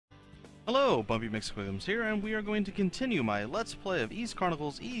Hello, Bumpy McSquigums here, and we are going to continue my Let's Play of Ys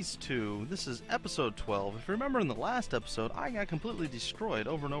Chronicles Ys 2. This is episode 12. If you remember in the last episode, I got completely destroyed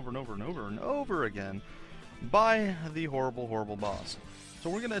over and over and over and over and over again by the horrible, horrible boss. So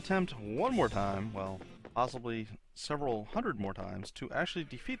we're going to attempt one more time, well, possibly several hundred more times, to actually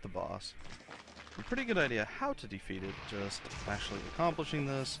defeat the boss. A pretty good idea how to defeat it, just actually accomplishing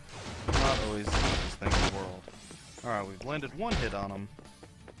this, not always the easiest thing in the world. Alright, we've landed one hit on him.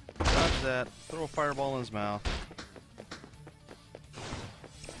 Dodge that, throw a fireball in his mouth.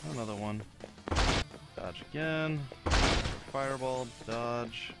 Another one. Dodge again. Fireball,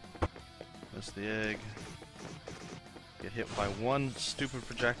 dodge. Miss the egg. Get hit by one stupid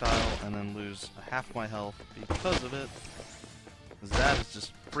projectile and then lose half my health because of it. That is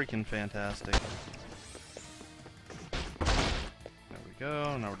just freaking fantastic. There we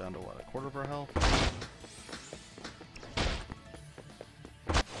go. Now we're down to what, a quarter of our health?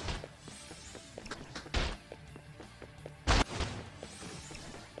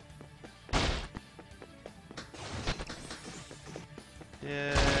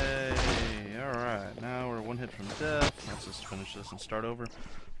 Yay! Alright, now we're one hit from death. Let's just finish this and start over.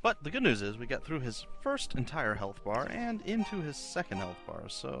 But the good news is we got through his first entire health bar and into his second health bar,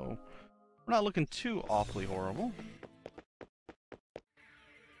 so we're not looking too awfully horrible.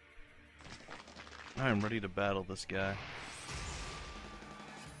 I am ready to battle this guy.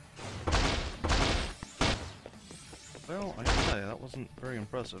 Well, I can tell you, that wasn't very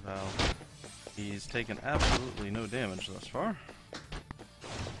impressive how he's taken absolutely no damage thus far.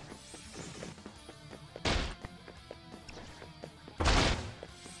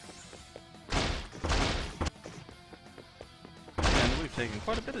 Taking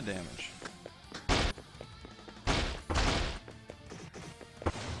quite a bit of damage.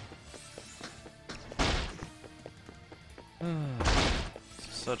 This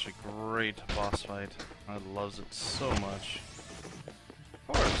is such a great boss fight. I loves it so much.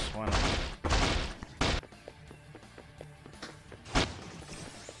 Of course, why not?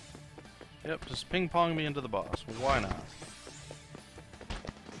 Yep, just ping-pong me into the boss. Why not?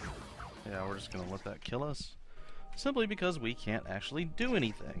 Yeah, we're just gonna let that kill us. Simply because we can't actually do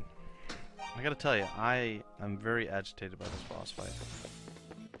anything. I gotta tell you, I am very agitated by this boss fight.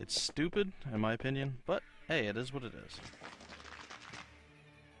 It's stupid, in my opinion, but hey, it is what it is.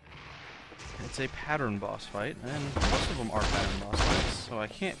 It's a pattern boss fight, and most of them are pattern boss fights, so I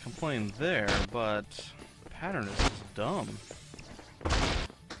can't complain there, but the pattern is just dumb.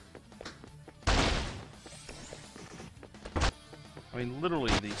 I mean,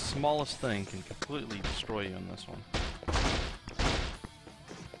 literally, the smallest thing can completely destroy you in this one.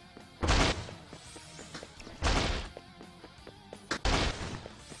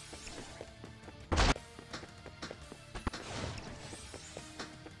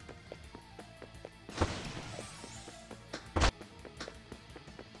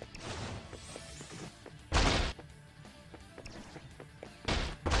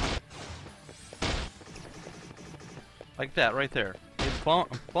 Like that, right there. It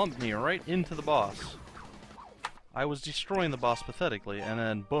bumped me right into the boss. I was destroying the boss pathetically, and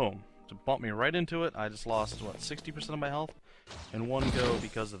then boom. To bump me right into it, I just lost, what, 60% of my health in one go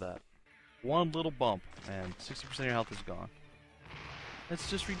because of that. One little bump, and 60% of your health is gone. It's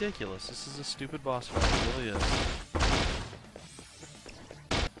just ridiculous. This is a stupid boss fight. It really is.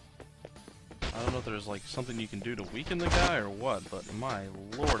 I don't know if there's, like, something you can do to weaken the guy or what, but my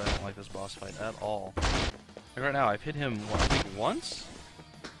lord, I don't like this boss fight at all. Like right now, I've hit him, what, I think once?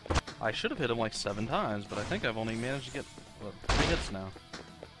 I should have hit him like 7 times, but I think I've only managed to get, what, 3 hits now.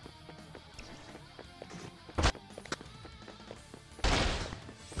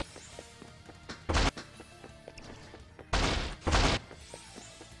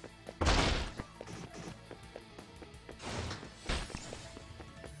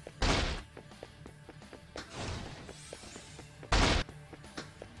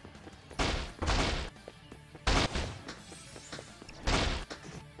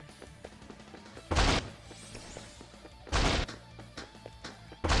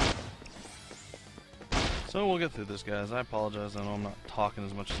 So we'll get through this, guys. I apologize, I know I'm not talking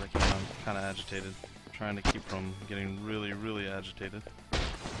as much as I can. I'm kind of agitated. I'm trying to keep from getting really, really agitated.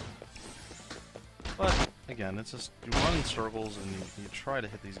 But, again, it's just, you run in circles and you try to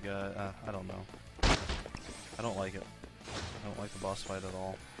hit these guys. I don't know. I don't like it. I don't like the boss fight at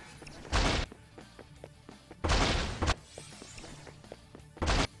all.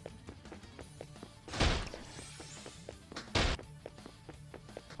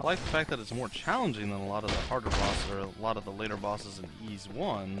 I like the fact that it's more challenging than a lot of the harder bosses, or a lot of the later bosses in Ys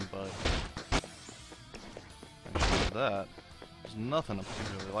 1, but I'm sure of that. There's nothing I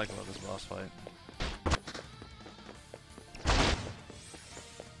particularly like about this boss fight.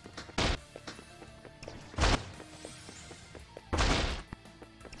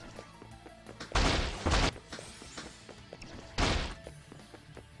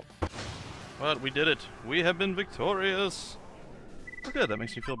 But we did it! We have been victorious! Well, good, that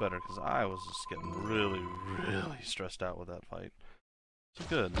makes me feel better, because I was just getting really, really stressed out with that fight. So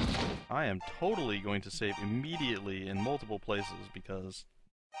good. I am totally going to save immediately in multiple places, because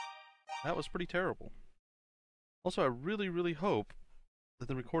that was pretty terrible. Also, I really, really hope that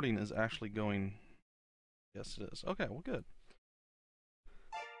the recording is actually going... Yes, it is. Okay, well, good.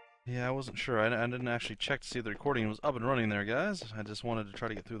 Yeah, I wasn't sure. I didn't actually check to see if the recording was up and running there, guys. I just wanted to try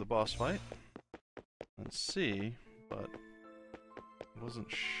to get through the boss fight. Let's see, but I wasn't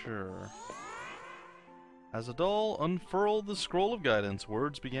sure. As Adal unfurled the scroll of guidance,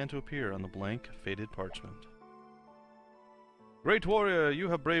 words began to appear on the blank, faded parchment. Great warrior, you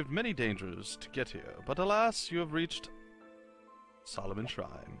have braved many dangers to get here, but alas, you have reached Solomon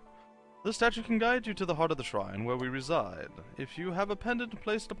Shrine. The statue can guide you to the heart of the shrine where we reside. If you have a pendant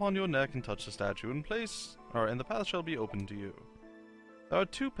placed upon your neck and touch the statue and the path shall be open to you. There are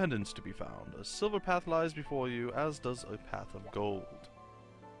 2 pendants to be found. A silver path lies before you, as does a path of gold.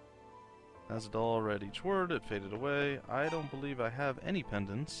 As Adal read each word, it faded away. I don't believe I have any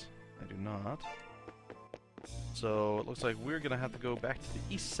pendants. I do not. So it looks like we're gonna have to go back to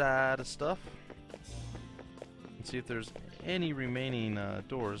the east side of stuff and see if there's any remaining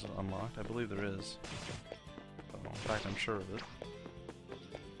doors unlocked. I believe there is. In fact, I'm sure of it.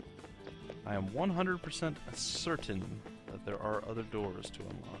 I am 100% certain that there are other doors to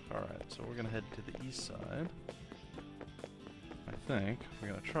unlock. Alright, so we're gonna head to the east side. I think. We're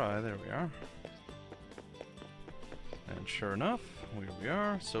gonna try. There we are. And sure enough, here we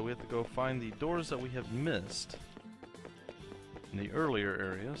are. So we have to go find the doors that we have missed in the earlier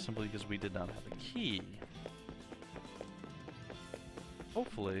area, simply because we did not have a key.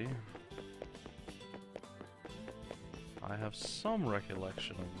 Hopefully, I have some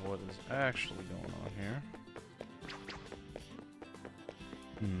recollection of what is actually going on here.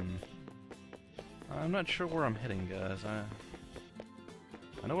 I'm not sure where I'm heading, guys.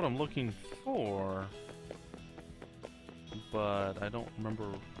 I know what I'm looking for, but I don't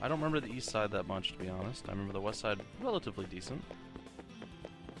remember the east side that much, to be honest. I remember the west side relatively decent.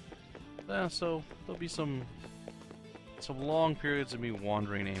 Yeah, so there'll be some long periods of me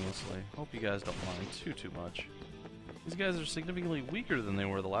wandering aimlessly. Hope you guys don't mind too much. These guys are significantly weaker than they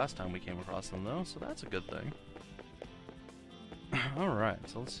were the last time we came across them, though, so that's a good thing. Alright,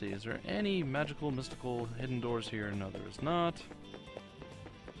 so let's see. Is there any magical, mystical, hidden doors here? No, there is not.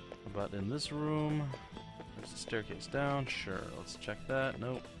 How about in this room? There's a staircase down. Sure, let's check that.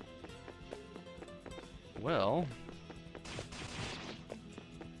 Nope. Well,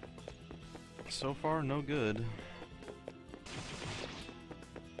 so far, no good.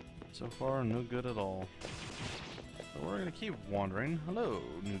 So far, no good at all. So we're gonna keep wandering. Hello,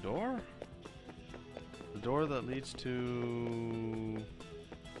 new door. The door that leads to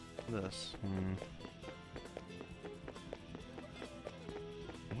this.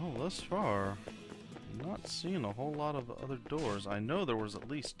 Well, thus far, I'm not seeing a whole lot of other doors. I know there was at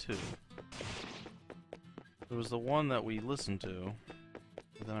least 2. There was the one that we listened to,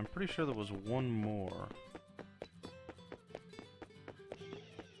 but then I'm pretty sure there was one more.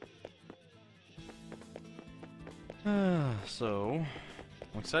 So,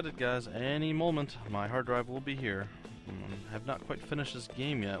 I'm excited, guys. Any moment, my hard drive will be here. I have not quite finished this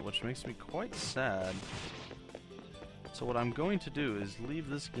game yet, which makes me quite sad. So what I'm going to do is leave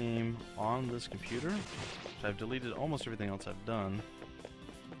this game on this computer. I've deleted almost everything else I've done.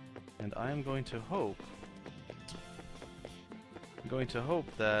 And I am going to hope...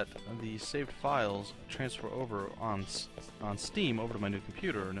 that the saved files transfer over on Steam over to my new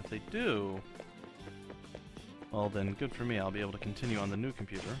computer, and if they do, well then good for me, I'll be able to continue on the new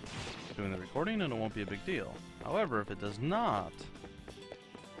computer doing the recording and it won't be a big deal. However, if it does not,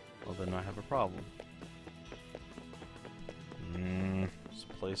 well then I have a problem. This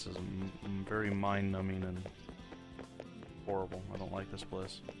place is very mind-numbing and horrible. I don't like this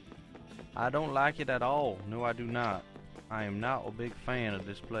place. I don't like it at all. No, I do not. I am not a big fan of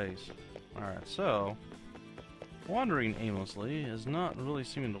this place. Alright, so wandering aimlessly is not really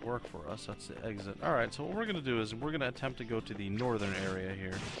seeming to work for us. That's the exit. Alright, so what we're going to do is we're going to attempt to go to the northern area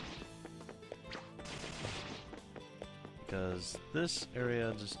here. Because this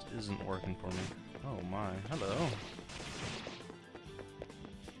area just isn't working for me. Oh my, hello.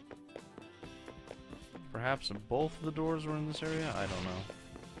 Perhaps both of the doors were in this area? I don't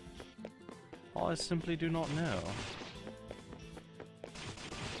know. I simply do not know.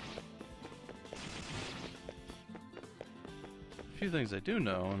 few things I do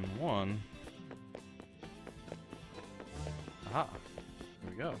know, and one... Aha! There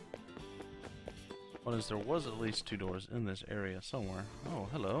we go. One is there was at least 2 doors in this area somewhere. Oh,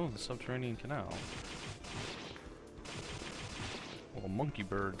 hello, the subterranean canal. Little monkey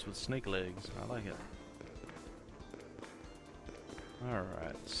birds with snake legs. I like it.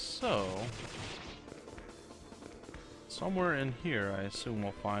 Alright, so... somewhere in here I assume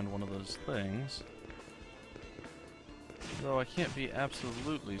we'll find one of those things. Though I can't be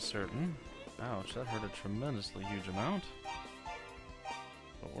absolutely certain. Ouch, that hurt a tremendously huge amount.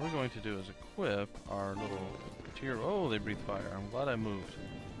 What we're going to do is equip our little tier... Oh, they breathe fire. I'm glad I moved.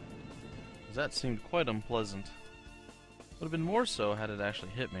 'Cause that seemed quite unpleasant. Would have been more so had it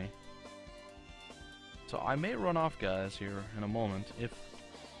actually hit me. So I may run off, guys, here in a moment if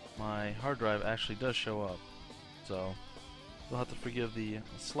my hard drive actually does show up. So you'll have to forgive the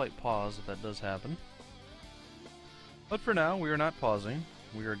slight pause if that does happen. But for now, we are not pausing.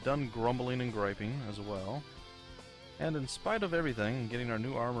 We are done grumbling and griping as well. And in spite of everything, getting our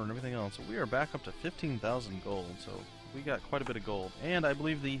new armor and everything else, we are back up to 15,000 gold. So we got quite a bit of gold. And I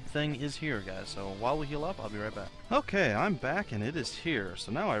believe the thing is here, guys. So while we heal up, I'll be right back. Okay, I'm back and it is here.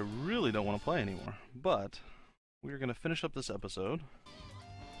 So now I really don't want to play anymore. But we are going to finish up this episode.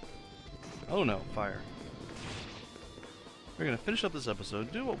 Oh no, fire. We're going to finish up this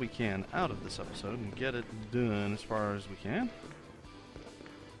episode, do what we can out of this episode, and get it done as far as we can.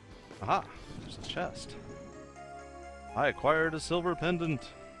 Aha! There's a chest. I acquired a silver pendant.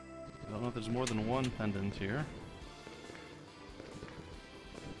 I don't know if there's more than one pendant here.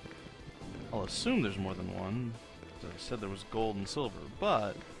 I'll assume there's more than one. As I said, there was gold and silver,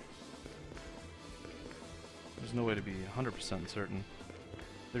 but there's no way to be 100% certain.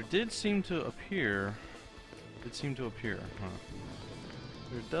 There did seem to appear... huh?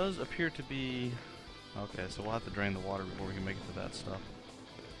 There does appear to be... Okay, so we'll have to drain the water before we can make it to that stuff.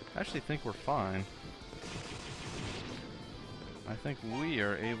 I actually think we're fine. I think we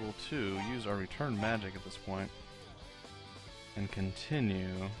are able to use our return magic at this point and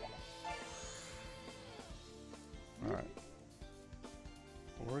continue. Alright.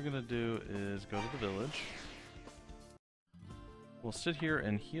 What we're gonna do is go to the village. We'll sit here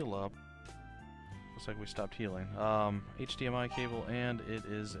and heal up. Looks like we stopped healing. HDMI cable, and it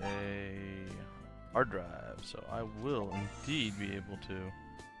is a hard drive, so I will indeed be able to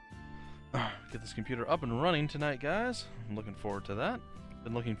get this computer up and running tonight, guys. I'm looking forward to that.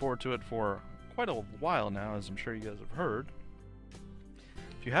 Been looking forward to it for quite a while now, as I'm sure you guys have heard.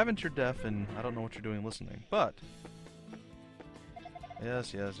 If you haven't, you're deaf, and I don't know what you're doing listening, but...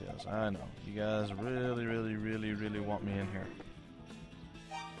 Yes, I know. You guys really want me in here.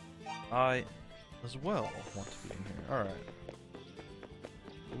 I... as well want to be in here. Alright.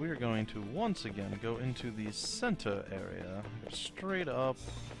 We are going to once again go into the center area. Straight up.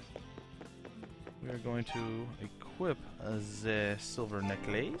 We are going to equip the silver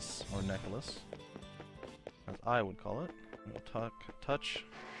necklace, or necklace, as I would call it. We'll touch.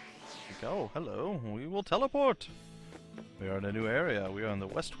 Oh, hello. We will teleport. We are in a new area. We are in the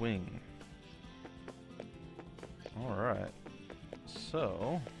west wing. Alright.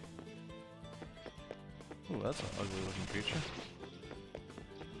 So... Ooh, that's an ugly looking creature.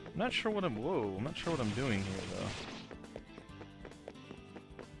 I'm not sure what I'm doing here though.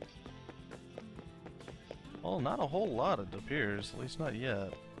 Well, not a whole lot it appears, at least not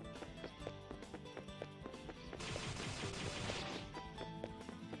yet.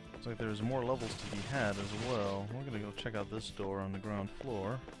 Looks like there's more levels to be had as well. We're gonna go check out this door on the ground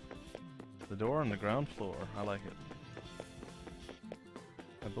floor. The door on the ground floor, I like it.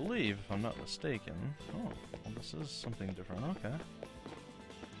 I believe, if I'm not mistaken... Oh, well, this is something different, okay.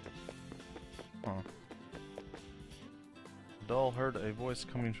 Huh. Adol heard a voice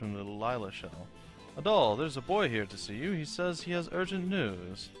coming from the Lila shell. Adol, there's a boy here to see you. He says he has urgent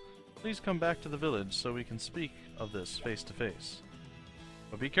news. Please come back to the village so we can speak of this face to face.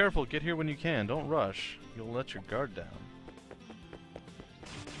 But be careful, get here when you can, don't rush. You'll let your guard down.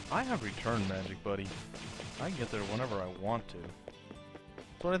 I have return magic, buddy. I can get there whenever I want to.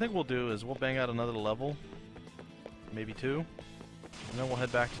 So what I think we'll do is we'll bang out another level, maybe 2, and then we'll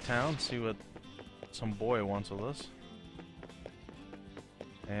head back to town, see what some boy wants with us.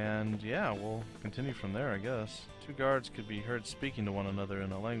 And yeah, we'll continue from there, I guess. 2 guards could be heard speaking to one another in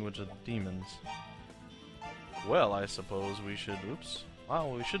the language of demons. Well, I suppose we should... Oops.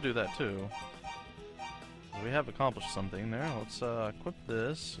 Well, we should do that too. We have accomplished something there. Let's equip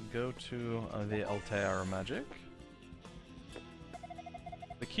this, go to the altar magic.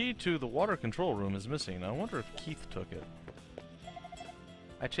 The key to the water control room is missing. I wonder if Keith took it.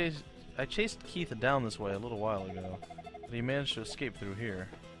 I chased Keith down this way a little while ago. But he managed to escape through here.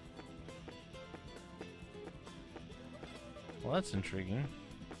 Well, that's intriguing.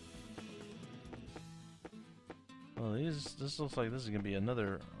 Well, this looks like this is going to be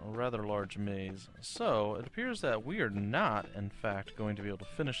another rather large maze. So, it appears that we are not, in fact, going to be able to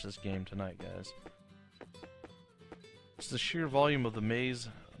finish this game tonight, guys. It's the sheer volume of the maze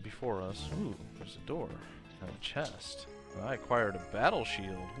before us. Ooh, there's a door and a chest. I acquired a battle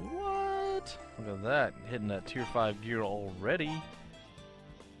shield. What? Look at that, hitting that tier 5 gear already.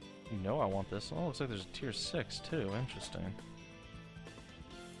 You know I want this. Oh, looks like there's a tier 6 too. Interesting.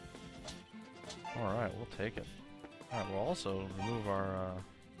 Alright, we'll take it. Alright, we'll also remove our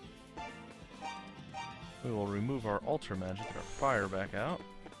we will remove our altar magic, get our fire back out.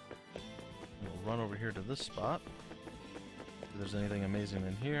 We'll run over here to this spot. If there's anything amazing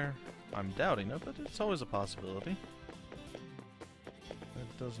in here. I'm doubting it, but it's always a possibility.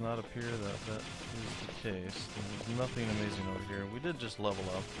 It does not appear that that is the case. There's nothing amazing over here. We did just level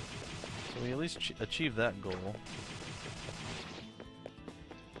up, so we at least achieved that goal.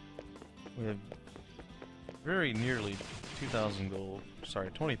 We have very nearly 2,000 gold. Sorry,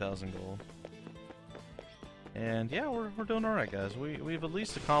 20,000 gold. And yeah, we're doing alright, guys. We've at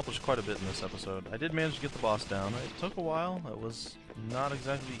least accomplished quite a bit in this episode. I did manage to get the boss down. It took a while. It was not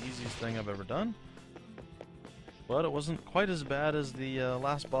exactly the easiest thing I've ever done. But it wasn't quite as bad as the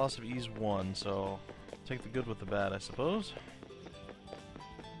last boss of Ys 1, so take the good with the bad, I suppose.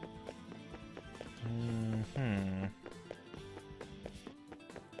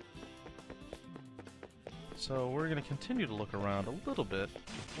 So we're going to continue to look around a little bit.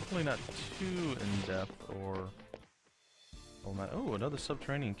 Hopefully not too in-depth or... Oh, another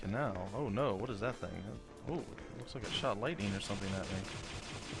subterranean canal. Oh no, what is that thing? Oh, it looks like it shot lightning or something at me.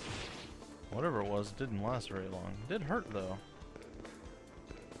 Whatever it was, it didn't last very long. It did hurt though.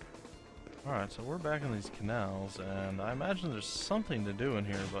 Alright, so we're back in these canals, and I imagine there's something to do in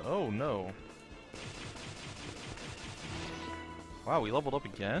here, but oh no. Wow, we leveled up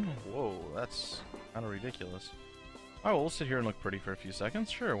again? Whoa, that's kind of ridiculous. Alright, well, we'll sit here and look pretty for a few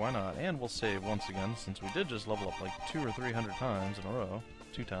seconds. Sure, why not? And we'll save once again, since we did just level up like 200 or 300 times in a row.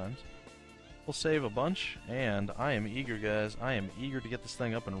 2 times. We'll save a bunch, and I am eager, guys. I am eager to get this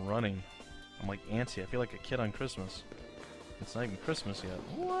thing up and running. I'm like antsy. I feel like a kid on Christmas. It's not even Christmas yet.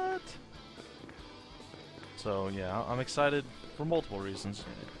 What? So, yeah, I'm excited for multiple reasons.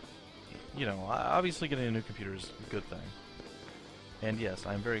 You know, obviously getting a new computer is a good thing. And yes,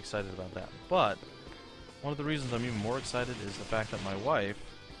 I'm very excited about that. But one of the reasons I'm even more excited is the fact that my wife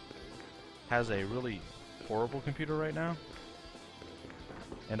has a really horrible computer right now.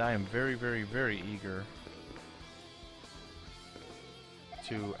 And I am very, very, very eager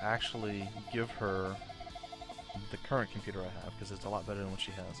to actually give her the current computer I have, because it's a lot better than what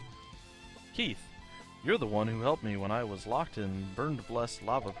she has. Keith, you're the one who helped me when I was locked in Burned Blessed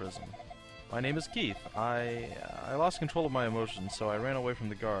Lava Prison. My name is Keith. I lost control of my emotions, so I ran away from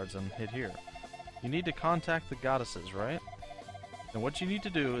the guards and hid here. You need to contact the goddesses, right? And what you need to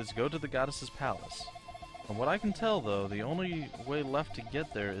do is go to the goddesses' palace. From what I can tell, though, the only way left to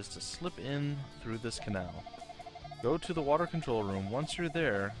get there is to slip in through this canal. Go to the water control room. Once you're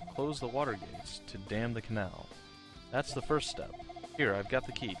there, close the water gates to dam the canal. That's the first step. Here, I've got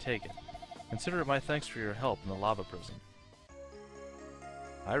the key. Take it. Consider it my thanks for your help in the lava prison.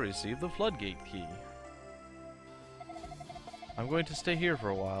 I received the floodgate key. I'm going to stay here for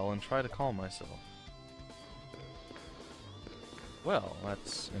a while and try to calm myself. Well,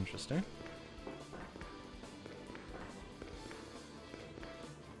 that's interesting.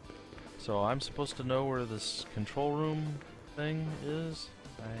 So I'm supposed to know where this control room thing is?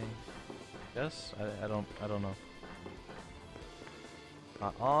 I guess? I don't know.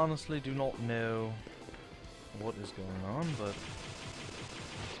 I honestly do not know what is going on, but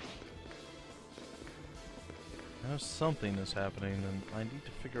I know something is happening, and I need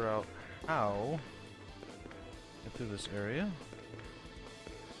to figure out how to get through this area.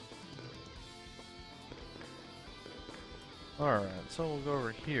 Alright, so we'll go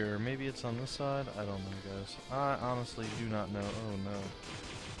over here. Maybe it's on this side? I don't know, guys. I honestly do not know. Oh, no.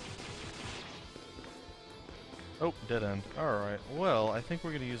 Oh, dead end. Alright, well, I think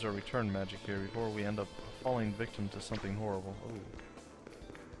we're going to use our return magic here before we end up falling victim to something horrible. Oh.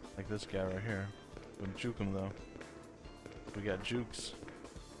 Like this guy right here. We'll juke him, though. We got jukes.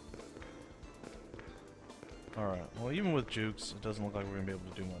 Alright, well, even with jukes, it doesn't look like we're going to be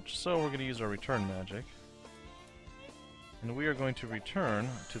able to do much. So we're going to use our return magic. And we are going to return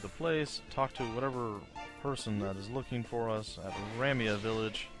to the place, talk to whatever person that is looking for us at Ramia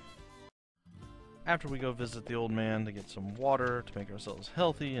Village. After we go visit the old man to get some water to make ourselves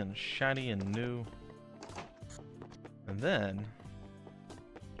healthy and shiny and new. And then,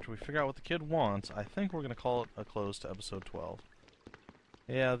 after we figure out what the kid wants, I think we're going to call it a close to episode 12.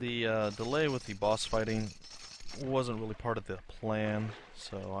 Yeah, the delay with the boss fighting wasn't really part of the plan,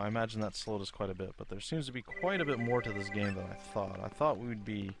 so I imagine that slowed us quite a bit, but there seems to be quite a bit more to this game than I thought. I thought we would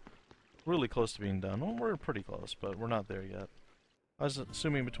be really close to being done. Well, we're pretty close, but we're not there yet. I was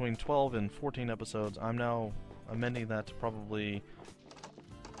assuming between 12 and 14 episodes. I'm now amending that to probably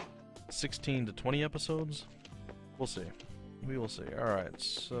 16 to 20 episodes. We'll see. We will see. Alright,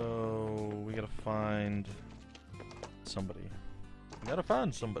 so we gotta find somebody. We gotta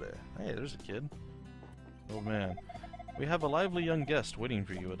find somebody. Hey, there's a kid. Oh man. We have a lively young guest waiting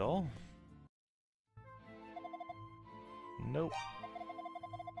for you, Adol. Nope.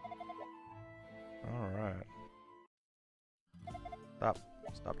 Alright.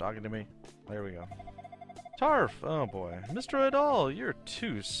 Stop talking to me. There we go. Tarf! Oh boy. Mr. Adol, you're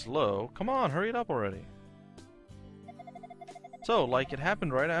too slow. Come on, hurry it up already. So, like it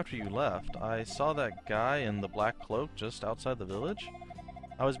happened right after you left, I saw that guy in the black cloak just outside the village.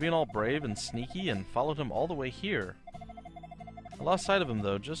 I was being all brave and sneaky and followed him all the way here. I lost sight of him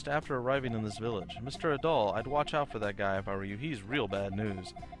though, just after arriving in this village. Mr. Adol, I'd watch out for that guy if I were you. He's real bad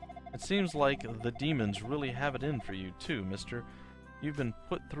news. It seems like the demons really have it in for you too, mister. You've been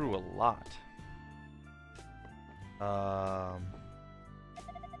put through a lot.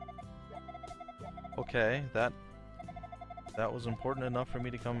 Okay, that was important enough for me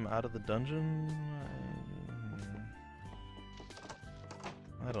to come out of the dungeon?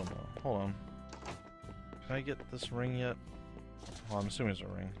 I don't know. Hold on. Can I get this ring yet? Well, I'm assuming it's a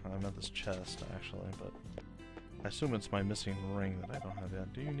ring. I meant this chest, actually, but I assume it's my missing ring that I don't have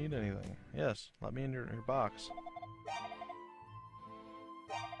yet. Do you need anything? Yes, let me in your box.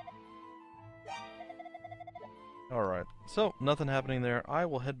 Alright, so nothing happening there. I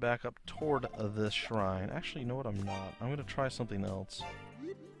will head back up toward this shrine. Actually, you know what? I'm not. I'm going to try something else.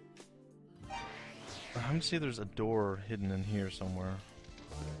 I'm going to see if there's a door hidden in here somewhere.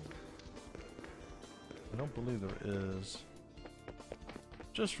 I don't believe there is.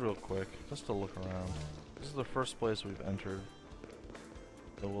 Just real quick, just to look around. This is the first place we've entered.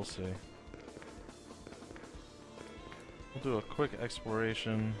 So we'll see. We'll do a quick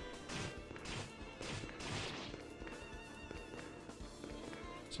exploration.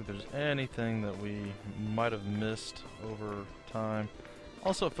 See if there's anything that we might have missed over time.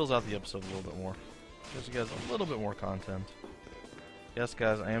 Also, it fills out the episode a little bit more. Gives you guys a little bit more content. Yes,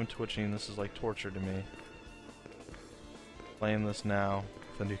 guys, I am twitching. This is like torture to me. Playing this now.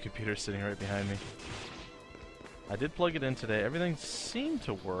 The new computer sitting right behind me. I did plug it in today. Everything seemed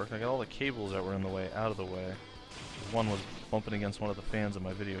to work. I got all the cables that were in the way out of the way. One was bumping against one of the fans of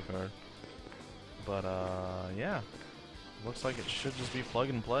my video card. But, yeah. Looks like it should just be plug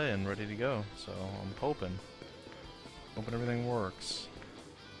and play and ready to go. So, I'm hoping. Hoping everything works.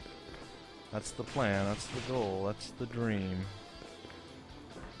 That's the plan. That's the goal. That's the dream.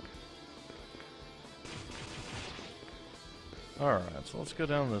 Alright, so let's go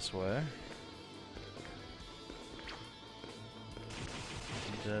down this way.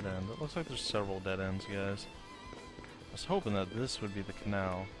 Dead end. It looks like there's several dead ends, guys. I was hoping that this would be the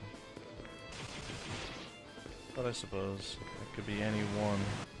canal. But I suppose it could be any one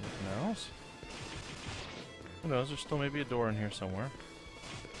of the canals. Who knows, there's still maybe a door in here somewhere.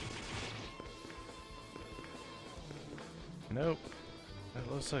 Nope.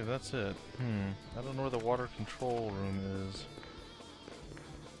 It looks like that's it. I don't know where the water control room is.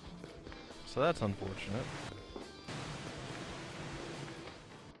 So that's unfortunate.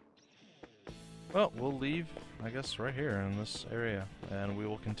 Well, we'll leave, I guess, right here in this area. And we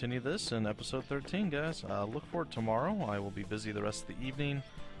will continue this in episode 13, guys. Look for it tomorrow. I will be busy the rest of the evening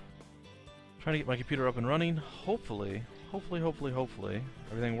trying to get my computer up and running. Hopefully,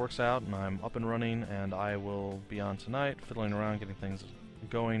 everything works out and I'm up and running, and I will be on tonight, fiddling around, getting things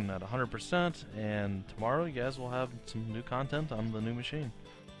going at 100%. And tomorrow, you guys will have some new content on the new machine.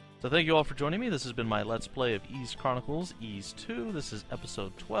 So thank you all for joining me. This has been my Let's Play of Ys Chronicles, Ys 2. This is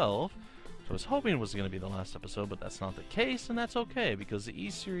episode 12. I was hoping it was going to be the last episode, but that's not the case, and that's okay, because the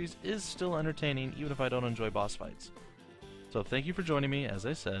Ys series is still entertaining, even if I don't enjoy boss fights. So thank you for joining me. As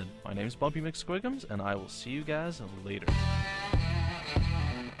I said, my name's Bumpy McSquigums, and I will see you guys later.